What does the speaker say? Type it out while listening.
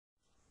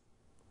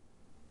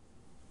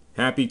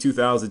Happy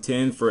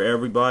 2010 for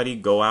everybody.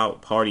 Go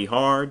out, party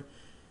hard.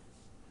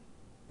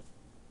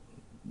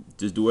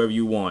 Just do whatever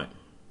you want.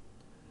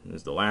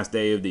 It's the last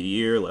day of the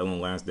year, let alone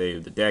last day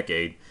of the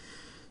decade.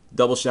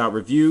 Double shot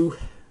review.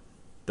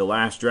 The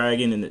Last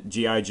Dragon and the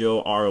G.I.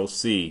 Joe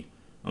R.O.C.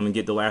 I'm going to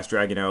get The Last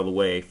Dragon out of the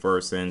way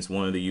first since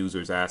one of the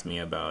users asked me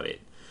about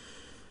it.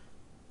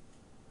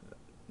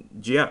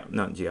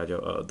 Not G.I.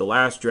 Joe. The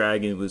Last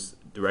Dragon was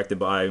directed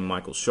by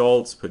Michael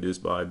Schultz,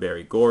 produced by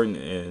Barry Gordon,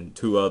 and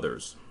two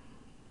others.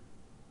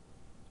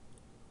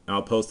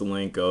 I'll post a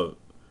link of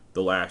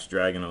The Last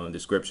Dragon on the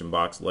description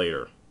box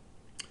later.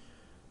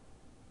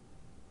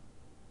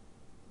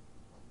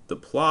 The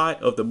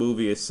plot of the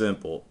movie is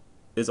simple.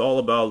 It's all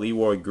about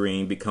Leroy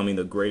Green becoming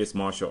the greatest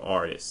martial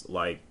artist,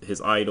 like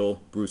his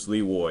idol, Bruce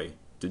Leroy.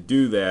 To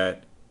do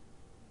that,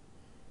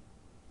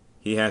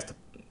 he has to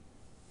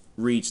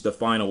reach the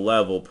final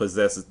level,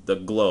 possesses the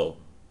glow.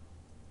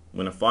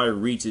 When a fighter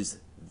reaches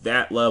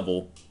that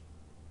level,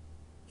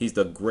 he's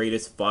the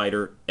greatest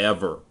fighter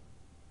ever.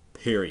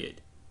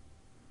 Period.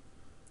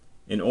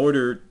 In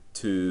order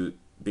to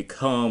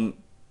become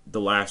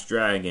the Last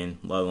Dragon,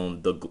 let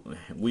alone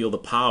wield the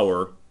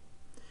power,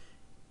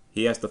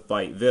 he has to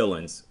fight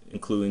villains,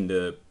 including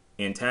the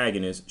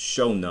antagonist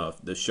Sho'nuff,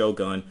 the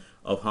Shogun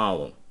of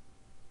Harlem.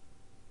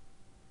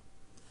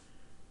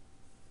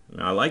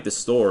 Now, I like the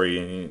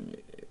story.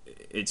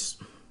 It's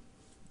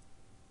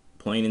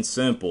plain and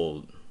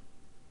simple.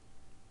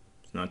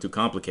 It's not too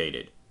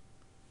complicated.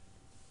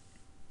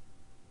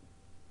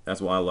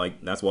 That's what I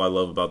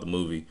love about the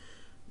movie.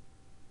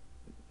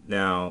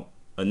 Now,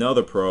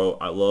 another pro,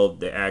 I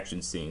love the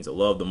action scenes. I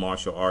love the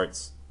martial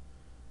arts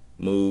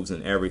moves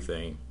and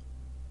everything,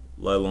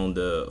 let alone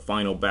the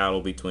final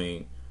battle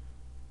between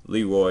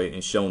Leroy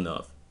and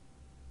Sho'nuff.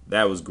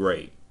 That was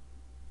great.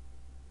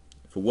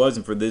 If it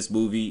wasn't for this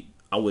movie,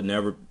 I would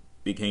never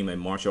become a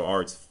martial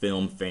arts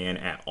film fan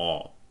at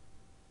all.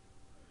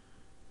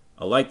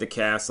 I like the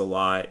cast a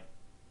lot.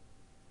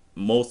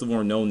 Most of them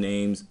are no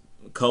names.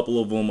 A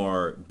couple of them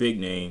are big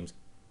names,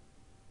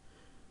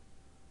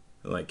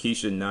 like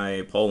Keisha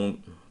Nye, Paul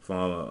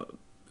from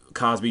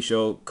Cosby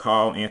Show.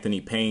 Carl Anthony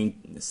Payne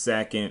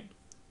II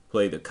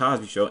played the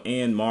Cosby Show,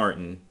 and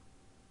Martin,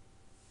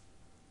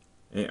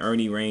 and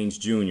Ernie Raines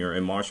Jr.,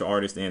 a martial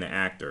artist and an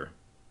actor.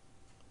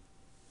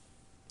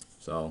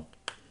 So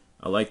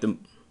I like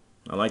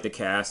the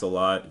cast a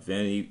lot.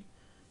 Vanity,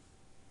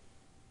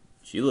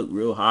 she looked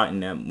real hot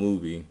in that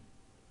movie.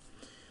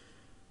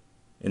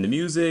 And the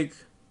music,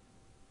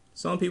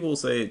 some people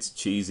say it's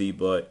cheesy,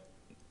 but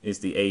it's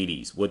the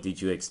 80s. What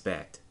did you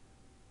expect?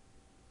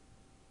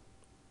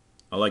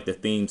 I like the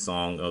theme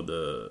song of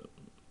the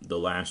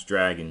Last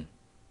Dragon.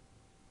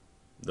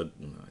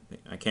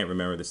 I can't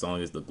remember the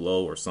song is The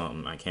Glow or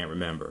something. I can't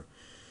remember.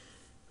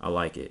 I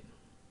like it.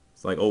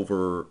 It's like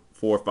over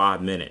 4 or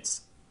 5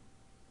 minutes.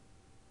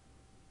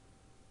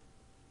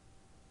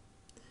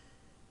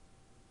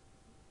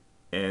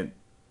 And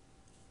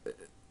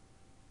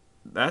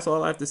that's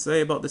all I have to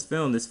say about this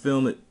film. This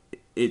film,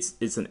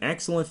 it's an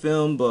excellent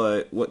film,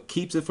 but what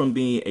keeps it from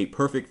being a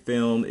perfect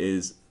film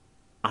is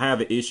I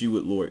have an issue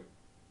with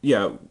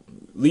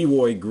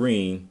Leroy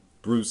Green,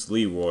 Bruce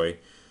Leroy.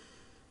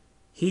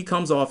 He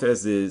comes off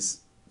as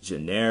this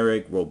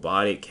generic,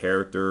 robotic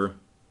character.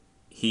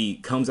 He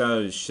comes out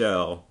of his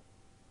shell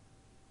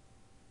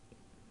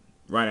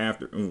right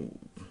after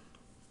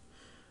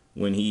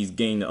when he's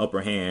gained the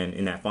upper hand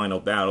in that final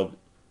battle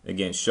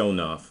against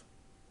Sho'nuff.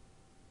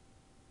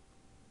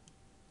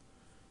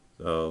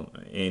 So,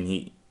 and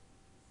he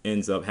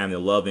ends up having a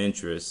love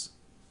interest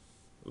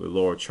with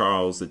Laura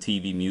Charles, the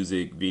TV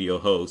music video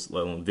host,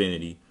 let alone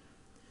Vanity.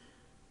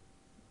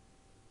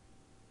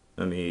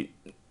 I mean,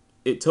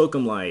 it took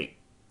him like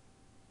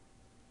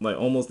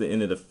almost the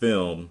end of the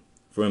film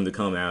for him to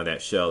come out of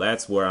that shell.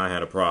 That's where I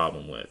had a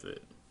problem with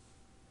it.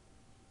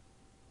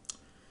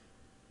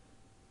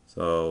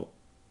 So,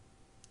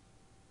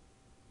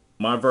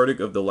 my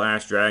verdict of The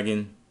Last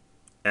Dragon,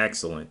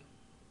 excellent.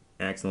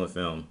 Excellent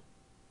film.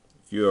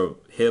 If you're a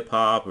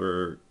hip-hop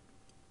or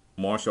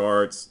martial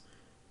arts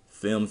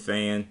film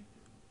fan,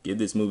 give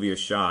this movie a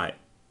shot.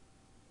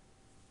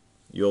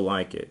 You'll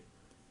like it.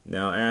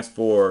 Now, as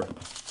for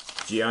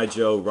G.I.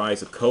 Joe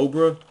Rise of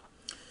Cobra,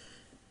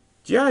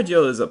 G.I.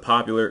 Joe is a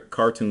popular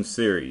cartoon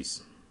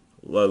series,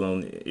 let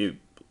alone it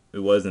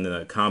wasn't in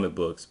the comic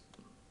books.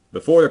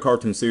 Before the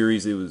cartoon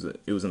series, it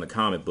was in the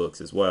comic books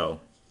as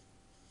well.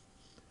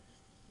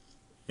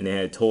 And they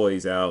had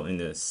toys out in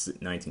the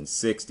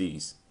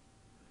 1960s.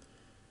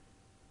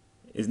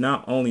 It's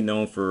not only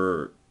known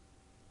for,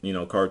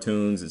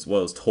 cartoons as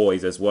well as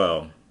toys as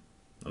well.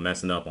 I'm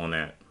messing up on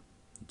that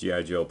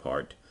G.I. Joe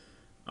part.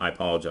 I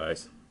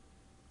apologize.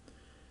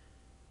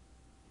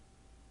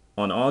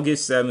 On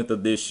August 7th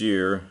of this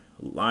year,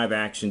 live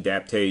action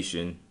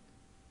adaptation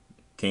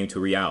came to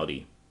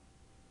reality.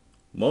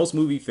 Most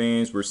movie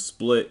fans were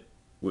split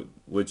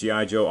with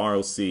G.I. Joe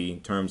R.O.C. in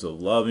terms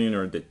of loving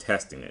or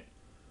detesting it.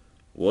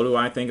 What do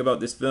I think about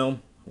this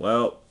film?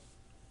 Well,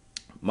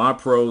 my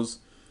pros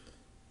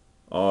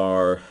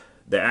are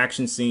The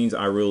action scenes,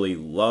 I really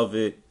love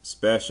it,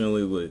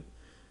 especially with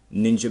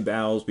ninja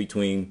battles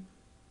between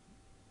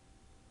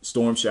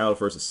Storm Shadow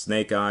versus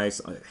Snake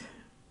Eyes. I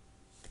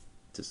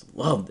just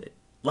loved it.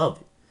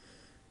 Loved it.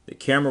 The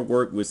camera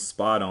work was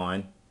spot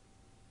on.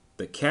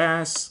 The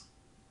cast,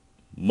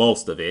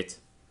 most of it.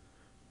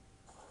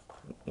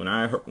 When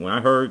I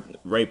heard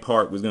Ray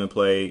Park was going to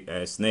play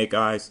as Snake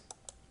Eyes,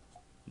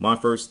 my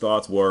first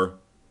thoughts were,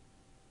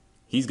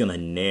 he's going to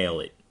nail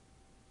it.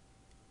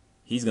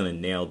 He's going to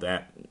nail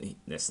that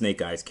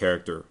Snake Eyes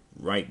character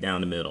right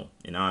down the middle.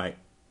 And I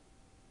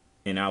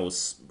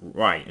was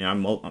right.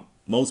 And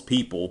most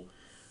people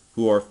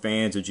who are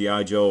fans of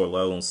G.I. Joe or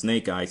let alone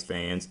Snake Eyes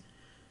fans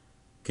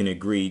can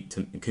agree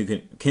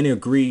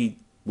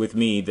with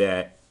me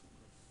that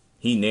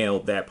he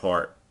nailed that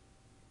part.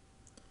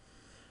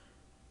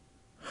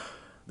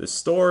 The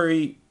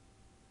story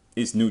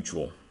is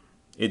neutral.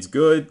 It's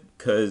good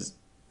because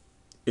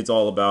it's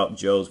all about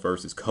Joe's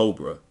versus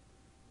Cobra.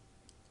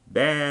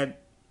 Bad,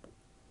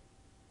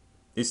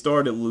 it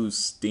started to lose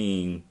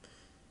steam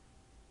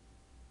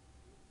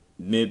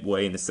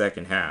midway in the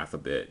second half a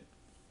bit.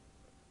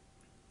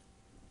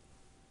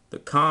 The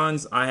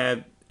cons, I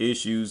have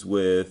issues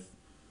with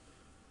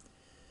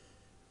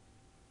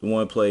the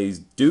one who plays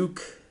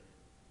Duke.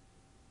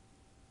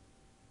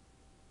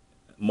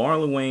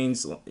 Marlon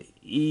Wayans,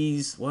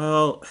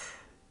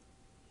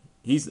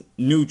 he's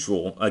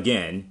neutral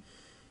again.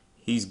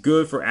 He's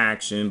good for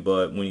action,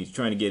 but when he's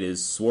trying to get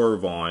his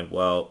swerve on,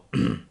 well,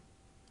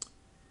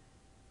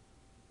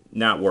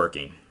 not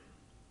working.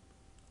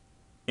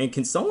 And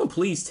can someone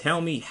please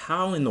tell me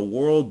how in the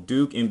world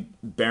Duke and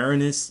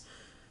Baroness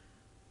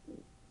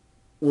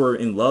were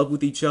in love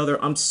with each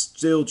other? I'm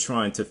still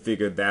trying to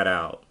figure that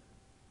out.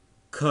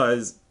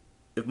 Because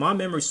if my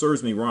memory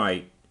serves me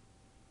right,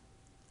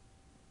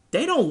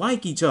 they don't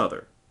like each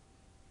other.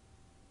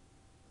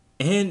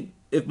 And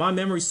if my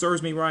memory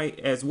serves me right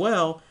as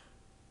well,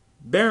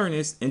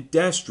 Baroness and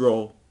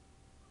Destro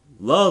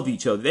love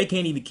each other. They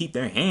can't even keep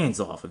their hands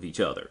off of each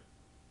other.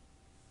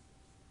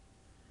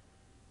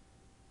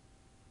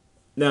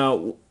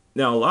 Now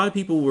a lot of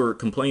people were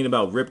complaining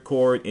about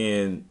Ripcord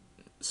and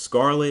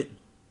Scarlet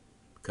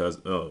because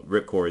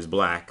Ripcord is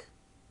black.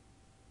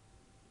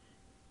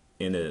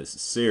 In the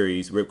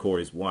series,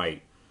 Ripcord is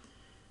white.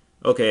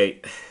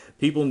 Okay,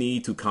 people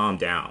need to calm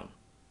down.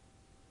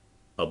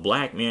 A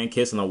black man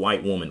kissing a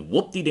white woman.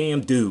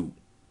 Whoop-de-damn-do.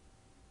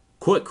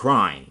 Quit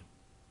crying.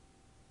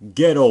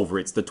 Get over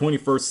it. It's the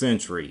 21st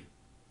century.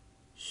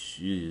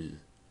 Shit.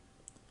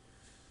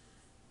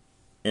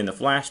 And the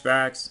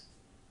flashbacks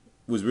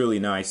was really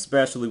nice,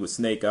 especially with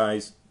Snake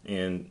Eyes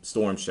and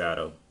Storm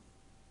Shadow.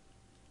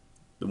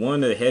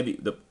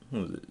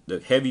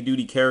 The heavy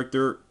duty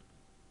character,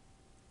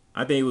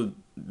 I think it would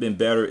have been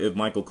better if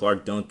Michael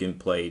Clark Duncan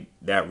played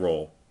that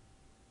role.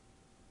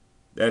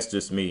 That's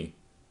just me.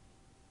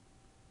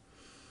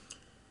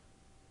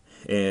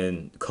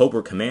 And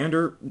Cobra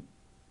Commander,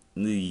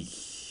 in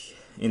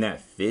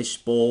that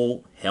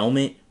fishbowl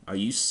helmet, are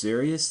you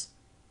serious?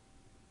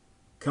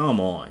 Come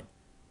on.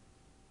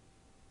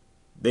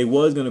 They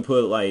was gonna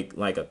put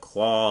like a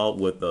claw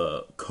with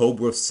a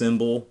cobra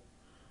symbol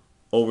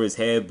over his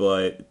head,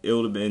 but it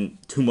would have been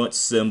too much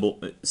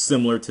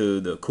similar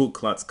to the Ku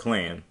Klux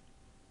Klan,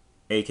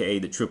 aka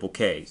the Triple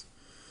Ks.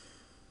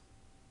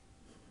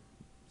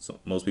 So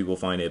most people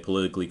find it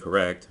politically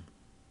correct.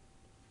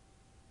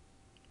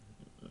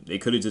 They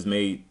could have just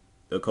made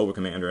the Cobra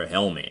Commander a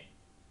helmet.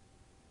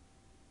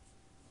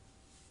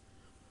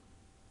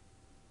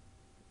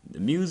 The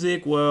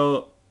music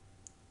was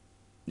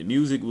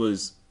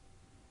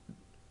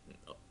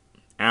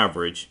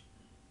average.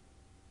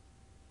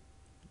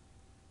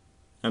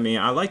 I mean,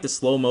 I like the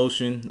slow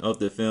motion of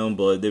the film,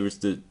 but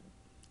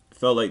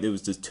felt like there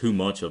was just too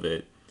much of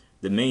it.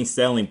 The main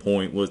selling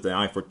point was the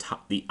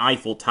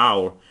Eiffel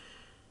Tower,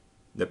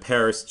 the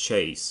Paris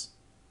chase.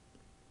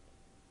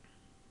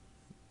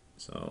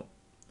 So,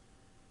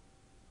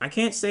 I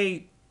can't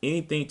say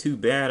anything too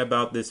bad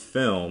about this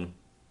film.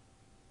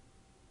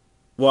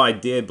 Well, I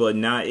did, but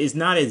it's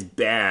not as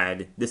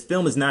bad. This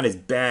film is not as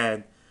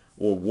bad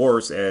or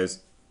worse as,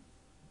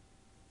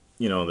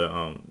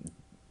 the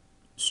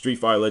Street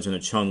Fighter Legend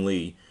of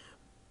Chun-Li,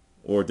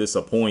 or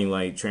disappointing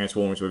like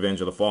Transformers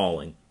Revenge of the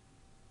Fallen.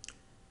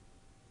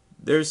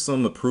 There's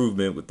some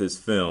improvement with this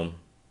film.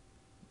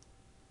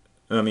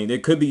 I mean, there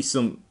could be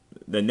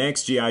the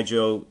next G.I.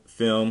 Joe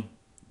film,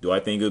 do I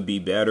think it would be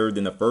better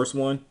than the first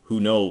one? Who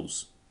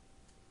knows?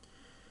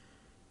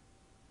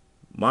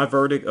 My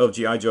verdict of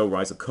G.I. Joe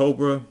Rise of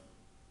Cobra,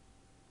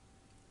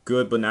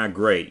 good but not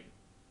great.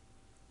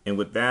 And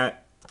with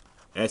that,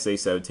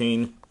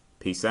 SA17,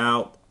 peace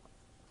out.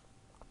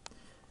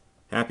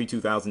 Happy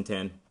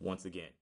 2010 once again.